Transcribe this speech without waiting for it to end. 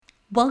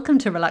Welcome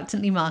to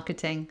Reluctantly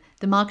Marketing,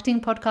 the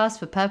marketing podcast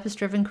for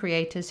purpose-driven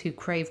creators who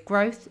crave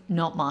growth,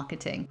 not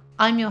marketing.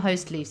 I'm your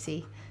host,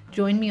 Lucy.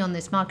 Join me on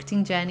this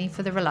marketing journey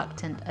for the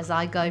reluctant as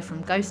I go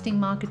from ghosting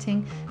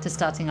marketing to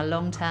starting a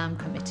long-term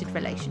committed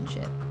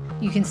relationship.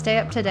 You can stay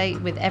up to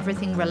date with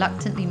everything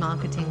Reluctantly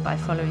Marketing by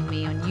following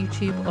me on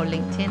YouTube or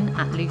LinkedIn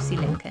at Lucy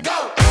Lincoln.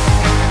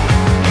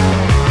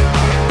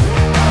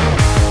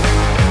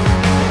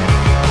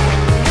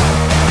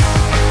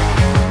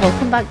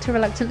 Welcome back to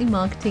Reluctantly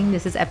Marketing.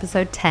 This is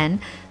episode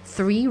 10,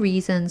 3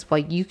 reasons why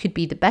you could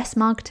be the best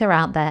marketer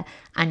out there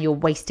and you're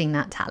wasting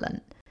that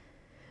talent.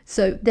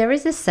 So there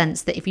is this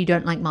sense that if you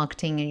don't like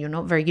marketing and you're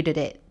not very good at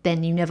it,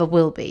 then you never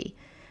will be.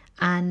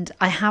 And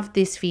I have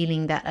this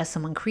feeling that as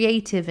someone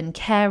creative and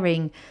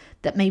caring,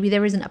 that maybe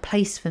there isn't a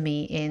place for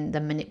me in the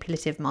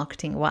manipulative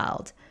marketing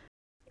world.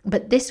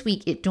 But this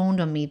week it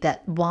dawned on me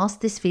that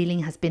whilst this feeling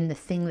has been the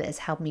thing that has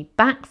held me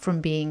back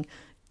from being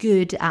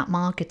good at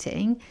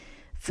marketing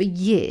for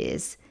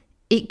years,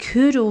 it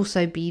could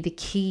also be the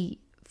key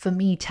for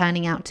me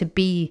turning out to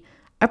be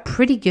a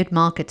pretty good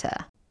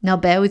marketer. Now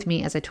bear with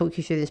me as I talk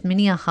you through this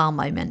mini aha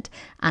moment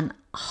and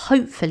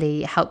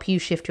hopefully help you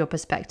shift your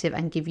perspective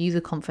and give you the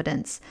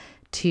confidence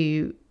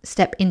to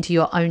step into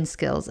your own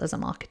skills as a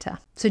marketer.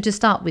 So to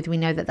start with, we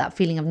know that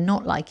feeling of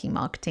not liking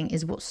marketing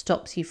is what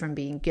stops you from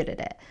being good at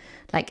it.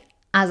 Like,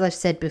 as I've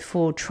said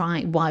before,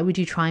 why would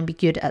you try and be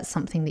good at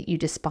something that you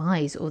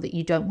despise or that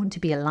you don't want to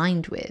be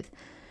aligned with?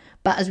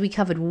 But as we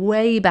covered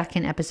way back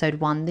in episode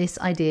 1, this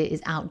idea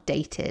is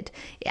outdated.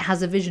 It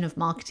has a vision of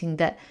marketing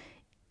that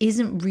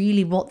isn't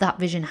really what that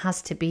vision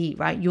has to be,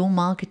 right? Your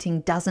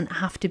marketing doesn't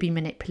have to be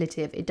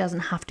manipulative. It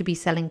doesn't have to be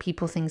selling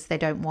people things they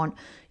don't want.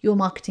 Your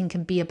marketing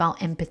can be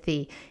about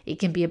empathy. It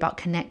can be about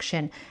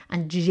connection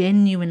and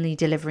genuinely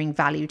delivering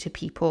value to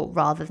people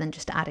rather than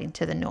just adding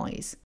to the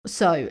noise.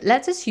 So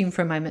let's assume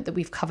for a moment that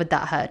we've covered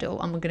that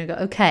hurdle and we're going to go,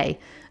 okay,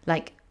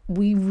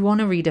 we want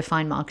to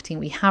redefine marketing.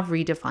 We have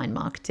redefined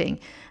marketing.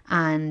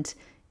 And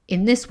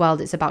in this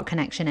world, it's about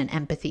connection and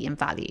empathy and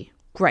value.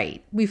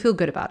 Great. We feel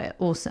good about it.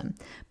 Awesome.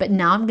 But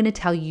now I'm going to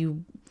tell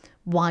you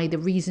why the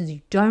reasons you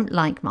don't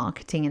like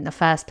marketing in the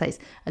first place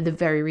are the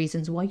very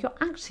reasons why you're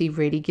actually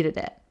really good at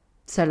it.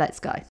 So let's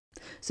go.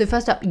 So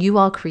first up, you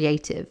are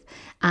creative.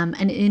 And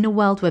in a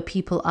world where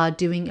people are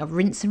doing a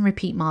rinse and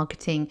repeat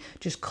marketing,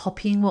 just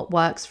copying what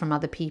works from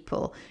other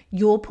people,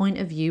 your point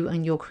of view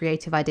and your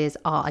creative ideas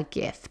are a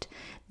gift.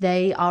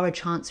 They are a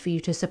chance for you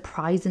to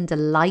surprise and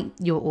delight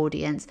your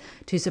audience,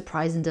 to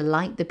surprise and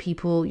delight the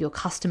people, your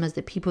customers,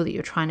 the people that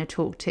you're trying to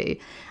talk to.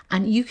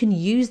 And you can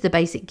use the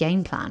basic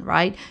game plan,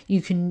 right?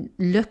 You can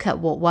look at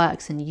what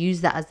works and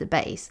use that as the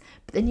base,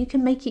 but then you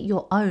can make it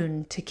your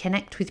own to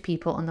connect with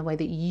people in the way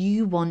that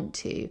you want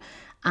to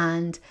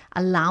and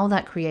allow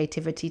that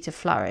creativity to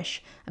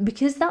flourish. And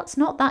because that's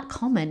not that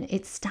common,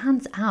 it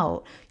stands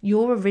out.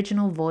 Your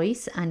original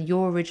voice and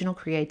your original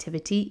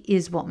creativity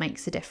is what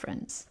makes a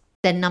difference.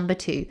 Then number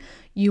 2,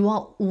 you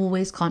are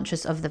always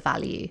conscious of the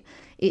value.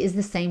 It is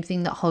the same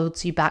thing that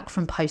holds you back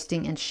from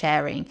posting and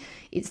sharing.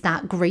 It's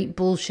that great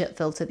bullshit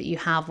filter that you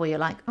have where you're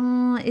like,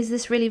 is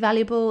this really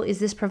valuable? Is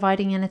this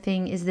providing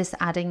anything? Is this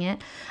adding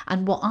it?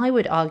 And what I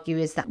would argue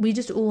is that we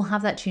just all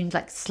have that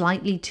tuned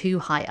slightly too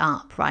high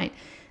up, right?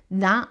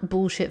 That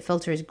bullshit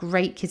filter is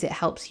great because it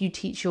helps you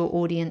teach your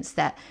audience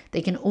that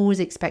they can always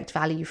expect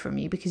value from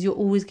you because you're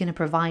always going to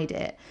provide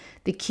it.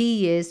 The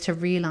key is to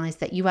realize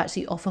that you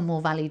actually offer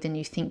more value than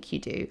you think you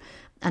do,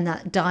 and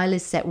that dial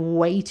is set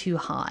way too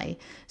high.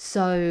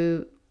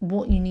 So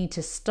what you need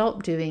to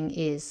stop doing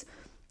is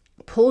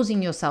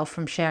pausing yourself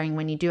from sharing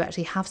when you do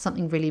actually have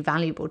something really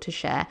valuable to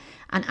share,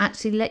 and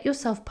actually let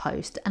yourself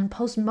post and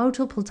post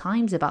multiple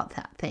times about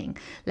that thing.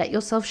 Let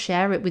yourself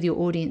share it with your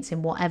audience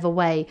in whatever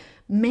way,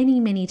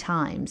 many, many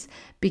times,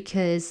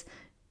 because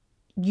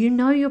you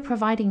know you're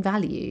providing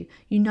value.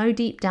 You know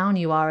deep down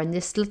you are, and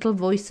this little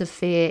voice of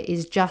fear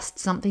is just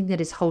something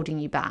that is holding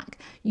you back.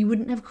 You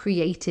wouldn't have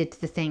created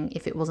the thing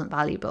if it wasn't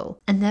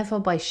valuable. And therefore,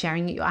 by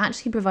sharing it, you're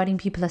actually providing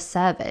people a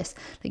service.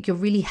 You're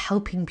really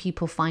helping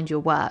people find your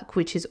work,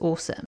 which is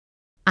awesome.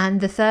 And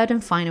the third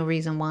and final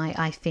reason why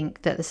I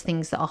think that there's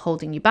things that are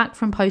holding you back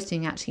from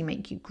posting actually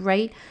make you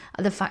great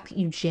are the fact that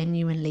you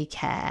genuinely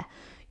care.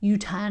 You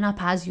turn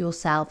up as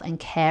yourself and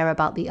care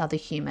about the other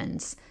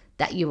humans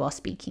that you are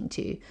speaking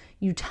to.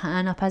 You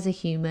turn up as a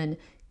human,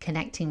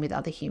 connecting with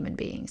other human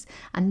beings.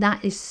 And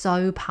that is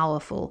so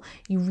powerful.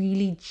 You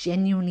really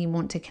genuinely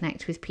want to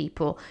connect with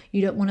people.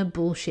 You don't want to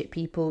bullshit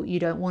people.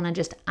 You don't want to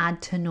just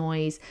add to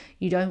noise.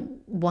 You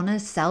don't want to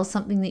sell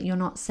something that you're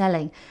not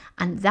selling.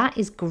 And that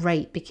is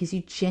great because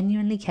you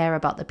genuinely care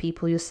about the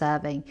people you're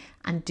serving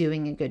and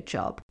doing a good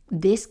job.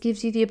 This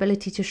gives you the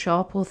ability to show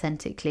up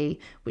authentically,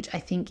 which I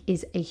think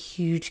is a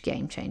huge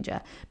game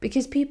changer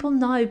because people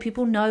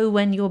know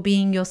when you're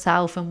being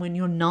yourself and when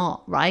you're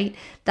not, right?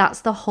 That's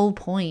the whole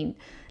point.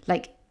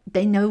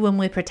 They know when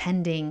we're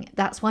pretending.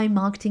 That's why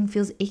marketing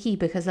feels icky,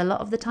 because a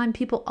lot of the time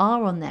people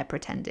are on there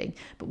pretending.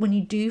 But when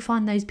you do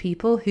find those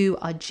people who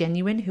are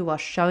genuine, who are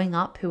showing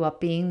up, who are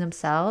being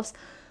themselves,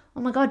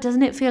 oh my God,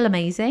 doesn't it feel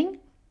amazing?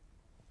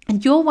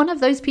 And you're one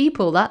of those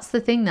people. That's the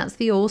thing. That's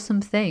the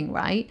awesome thing,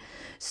 right?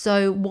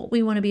 So what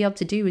we want to be able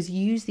to do is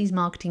use these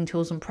marketing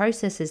tools and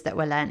processes that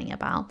we're learning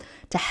about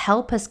to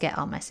help us get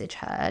our message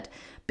heard,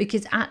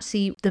 because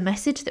actually the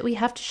message that we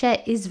have to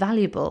share is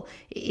valuable.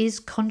 It is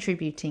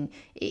contributing.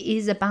 It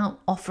is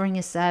about offering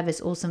a service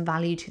or some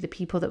value to the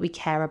people that we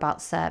care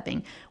about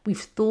serving.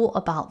 We've thought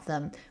about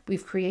them.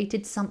 We've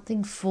created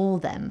something for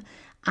them,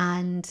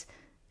 and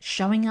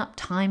showing up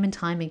time and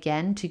time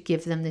again to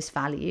give them this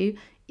value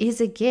is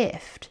a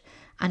gift.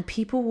 And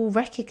people will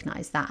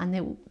recognize that,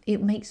 and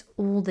it makes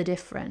all the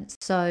difference.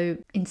 So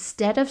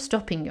instead of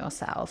stopping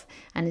yourself,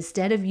 and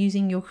instead of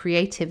using your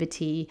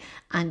creativity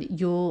and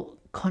your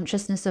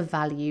consciousness of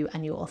value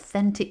and your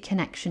authentic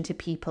connection to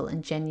people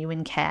and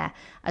genuine care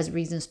as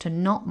reasons to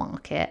not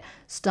market,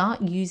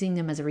 start using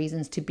them as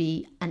reasons to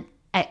be an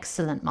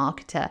excellent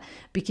marketer.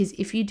 Because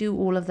if you do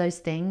all of those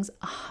things,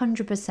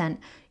 100%,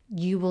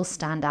 you will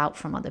stand out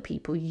from other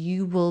people.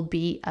 You will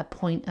be a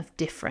point of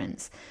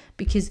difference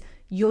because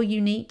you're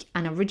unique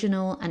and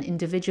original and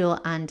individual.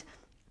 And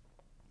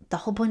the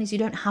whole point is you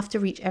don't have to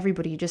reach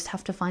everybody. You just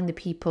have to find the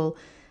people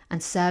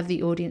and serve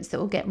the audience that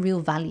will get real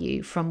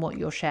value from what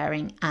you're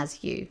sharing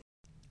as you.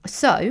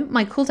 So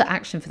my call to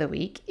action for the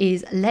week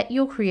is let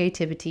your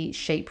creativity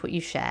shape what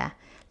you share.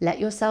 Let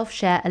yourself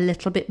share a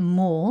little bit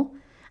more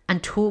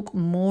and talk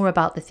more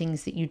about the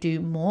things that you do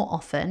more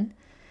often,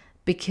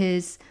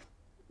 because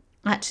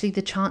actually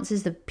the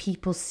chances of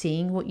people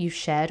seeing what you've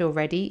shared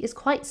already is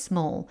quite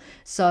small.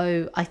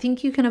 So I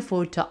think you can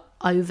afford to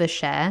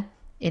overshare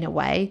in a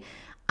way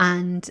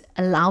and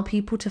allow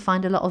people to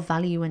find a lot of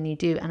value when you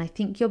do. And I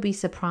think you'll be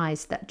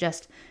surprised that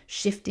just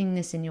shifting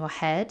this in your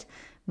head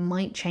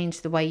might change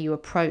the way you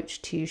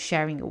approach to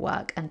sharing your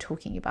work and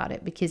talking about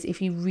it. Because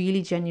if you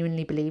really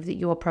genuinely believe that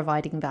you're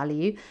providing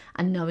value,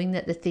 and knowing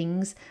that the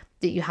things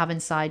that you have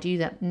inside you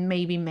that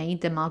maybe made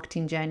the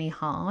marketing journey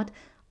hard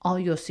are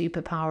your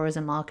superpower as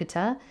a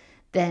marketer,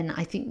 then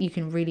I think you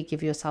can really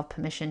give yourself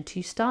permission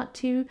to start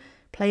to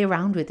play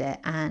around with it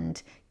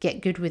and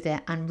get good with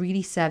it and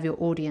really serve your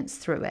audience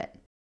through it.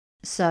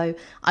 So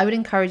I would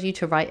encourage you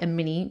to write a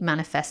mini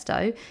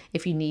manifesto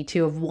if you need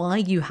to of why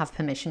you have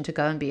permission to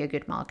go and be a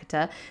good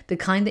marketer, the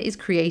kind that is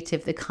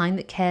creative, the kind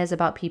that cares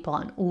about people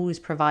and always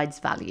provides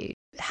value.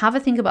 Have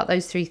a think about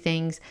those 3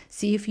 things.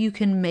 See if you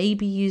can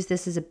maybe use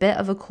this as a bit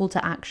of a call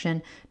to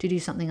action to do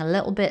something a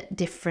little bit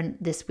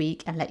different this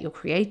week and let your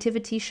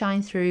creativity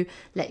shine through,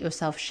 let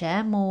yourself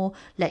share more,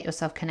 let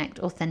yourself connect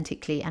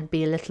authentically and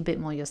be a little bit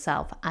more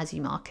yourself as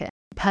you market.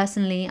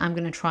 Personally, I'm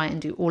going to try and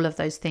do all of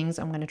those things.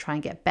 I'm going to try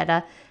and get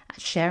better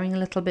at sharing a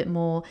little bit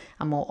more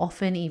and more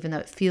often, even though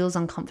it feels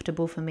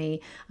uncomfortable for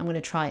me. I'm going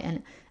to try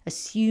and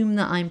assume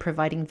that I'm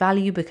providing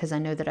value because I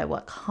know that I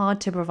work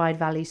hard to provide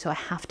value. So I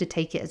have to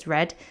take it as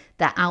read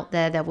that out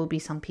there will be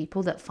some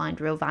people that find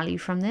real value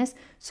from this.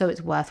 So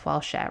it's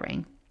worthwhile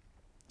sharing.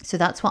 So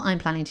that's what I'm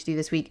planning to do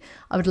this week.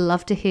 I would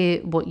love to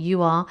hear what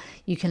you are.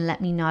 You can let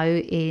me know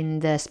in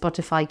the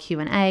Spotify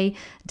Q&A.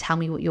 Tell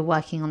me what you're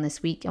working on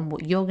this week and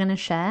what you're going to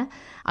share.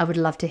 I would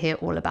love to hear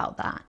all about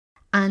that.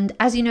 And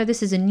as you know,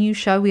 this is a new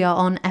show. We are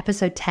on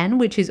episode 10,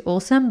 which is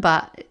awesome,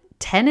 but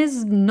 10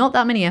 is not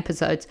that many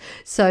episodes.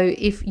 So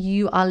if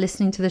you are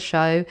listening to the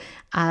show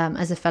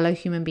as a fellow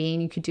human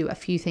being, you could do a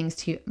few things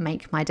to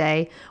make my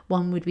day.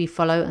 One would be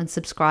follow and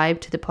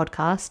subscribe to the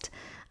podcast.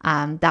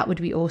 That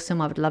would be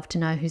awesome. I would love to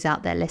know who's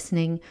out there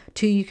listening.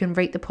 2, you can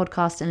rate the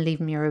podcast and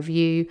leave me a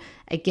review.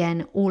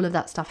 Again, all of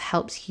that stuff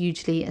helps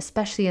hugely,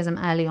 especially as I'm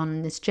early on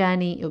in this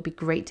journey. It would be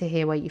great to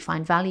hear where you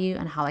find value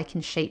and how I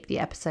can shape the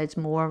episodes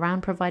more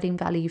around providing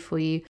value for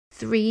you.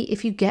 3,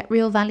 if you get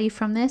real value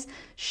from this,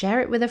 share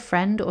it with a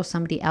friend or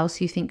somebody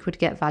else you think would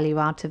get value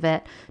out of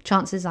it.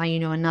 Chances are you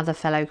know another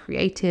fellow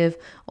creative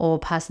or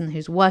person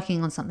who's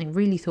working on something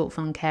really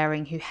thoughtful and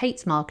caring who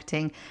hates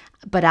marketing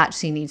but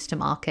actually needs to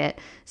market.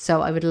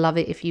 So I would love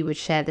it if you would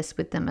share this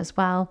with them as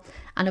well.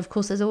 And of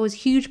course, there's always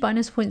huge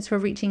bonus points for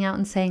reaching out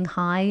and saying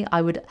hi.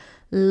 I would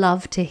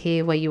love to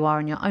hear where you are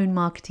in your own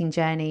marketing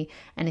journey,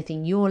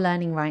 anything you're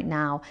learning right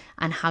now,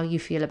 and how you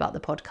feel about the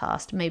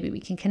podcast. Maybe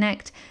we can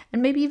connect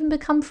and maybe even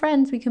become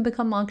friends. We can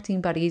become marketing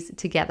buddies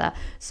together.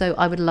 So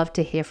I would love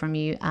to hear from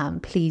you.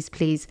 Please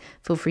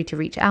feel free to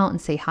reach out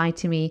and say hi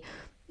to me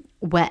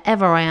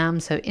wherever I am.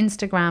 So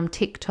Instagram,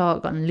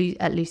 TikTok,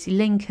 at Lucy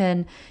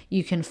Lincoln.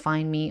 You can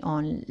find me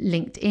on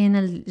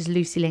LinkedIn as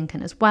Lucy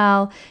Lincoln as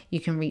well. You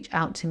can reach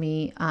out to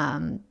me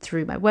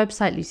through my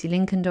website,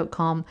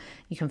 lucylincoln.com.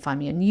 You can find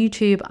me on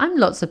YouTube. I'm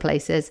lots of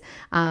places.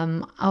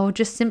 Or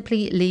just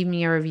simply leave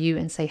me a review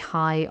and say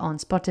hi on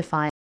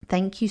Spotify.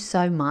 Thank you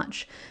so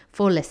much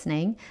for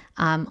listening.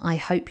 I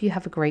hope you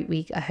have a great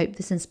week. I hope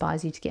this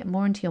inspires you to get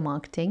more into your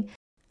marketing.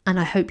 And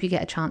I hope you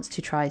get a chance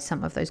to try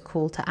some of those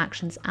call to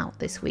actions out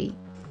this week.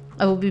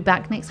 I will be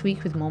back next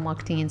week with more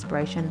marketing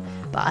inspiration,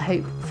 but I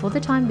hope for the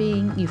time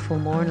being you fall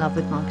more in love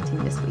with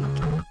marketing this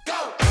week.